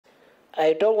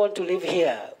I don't want to live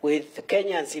here with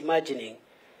Kenyans imagining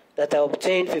that I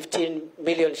obtained 15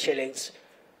 million shillings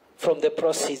from the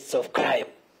proceeds of crime.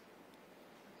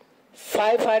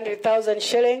 500,000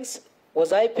 shillings,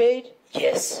 was I paid?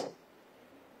 Yes.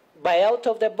 By out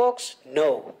of the box?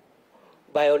 No.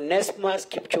 By Onesmus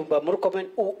Kipchumba Murkomen,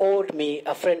 who owed me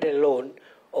a friendly loan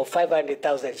of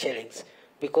 500,000 shillings.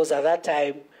 Because at that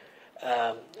time,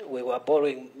 we were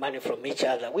borrowing money from each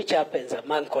other, which happens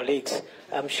among colleagues.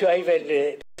 I'm sure even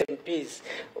the MPs,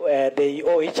 they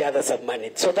owe each other some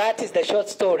money. So that is the short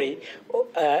story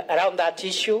around that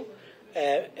issue,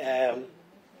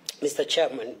 Mr.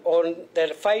 Chairman. On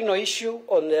the final issue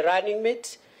on the running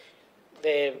mate,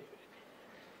 the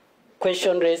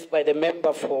question raised by the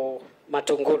member for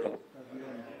Matungulu,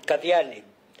 Kathiani,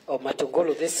 or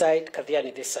Matungulu this side,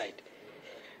 Kathiani this side.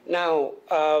 Now,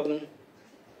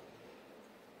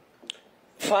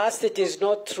 first, it is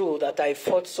not true that I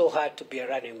fought so hard to be a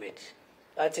running mate.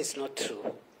 That is not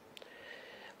true.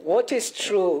 What is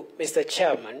true, Mr.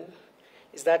 Chairman,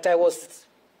 is that I was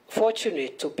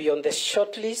fortunate to be on the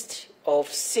short list of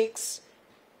 6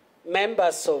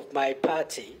 members of my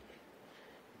party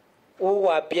who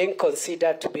were being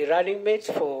considered to be running mates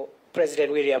for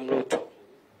President William Ruto.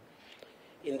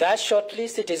 In that short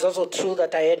list, it is also true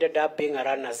that I ended up being a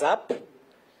runners-up.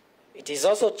 It is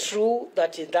also true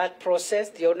that in that process,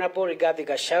 the Honorable Rigathi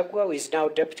Gachagua, who is now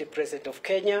Deputy President of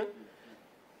Kenya,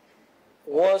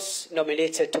 was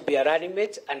nominated to be a running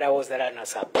mate, and I was the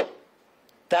runners-up.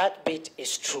 That bit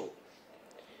is true.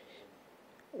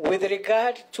 With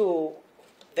regard to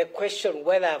the question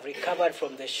whether I've recovered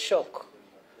from the shock,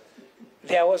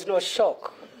 there was no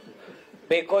shock,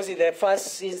 because in the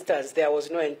first instance, there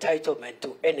was no entitlement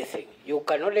to anything. You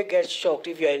can only get shocked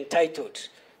if you're entitled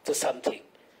to something.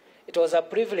 It was a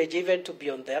privilege even to be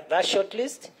on that short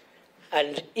list,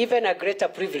 and even a greater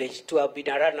privilege to have been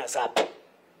a runners-up.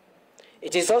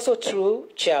 It is also true,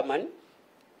 Chairman,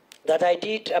 that I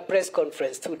did a press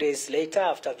conference 2 days later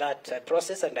after that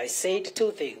process, and I said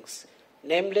 2 things,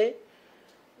 namely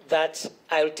that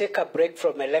I'll take a break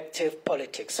from elective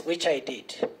politics, which I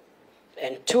did,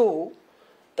 and 2,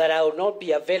 that I will not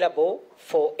be available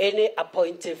for any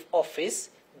appointive office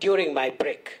during my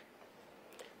break.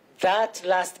 That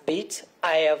last bit,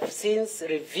 I have since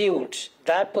reviewed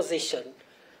that position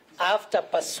after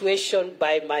persuasion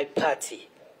by my party.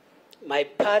 My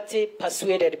party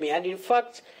persuaded me, and in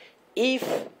fact,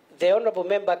 if the honorable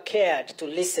member cared to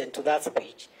listen to that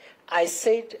speech, I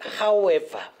said,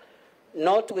 however,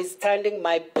 notwithstanding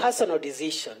my personal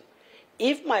decision,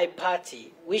 if my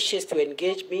party wishes to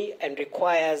engage me and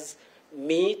requires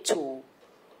me to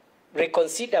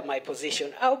reconsider my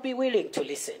position, I'll be willing to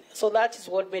listen. So that is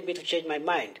what made me to change my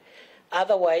mind.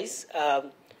 Otherwise,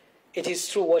 it is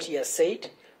true what he has said,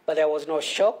 but there was no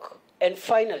shock. And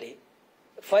finally,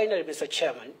 Mr.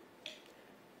 Chairman,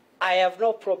 I have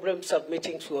no problem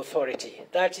submitting to authority.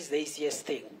 That is the easiest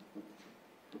thing.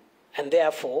 And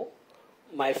therefore,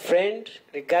 my friend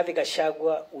Rigathi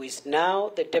Gachagua, who is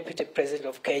now the Deputy President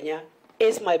of Kenya,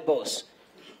 is my boss.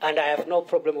 And I have no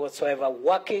problem whatsoever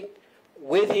working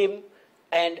with him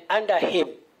and under him,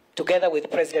 together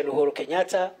with President Uhuru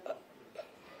Kenyatta,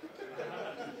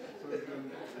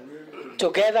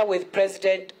 together with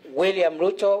President William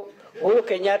Ruto. Uhuru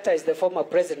Kenyatta is the former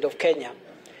President of Kenya.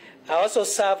 I also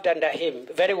served under him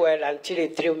very well until he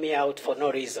threw me out for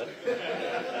no reason.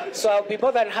 So I'll be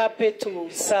more than happy to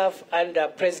serve under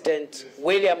President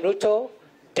William Ruto,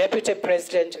 Deputy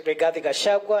President Rigathi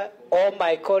Gachagua, all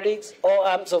my colleagues, all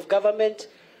arms of government,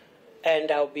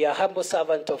 and I'll be a humble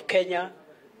servant of Kenya,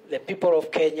 the people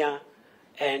of Kenya,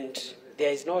 and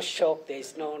there is no shock, there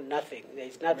is no nothing, there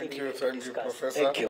is nothing to discuss. Thank you.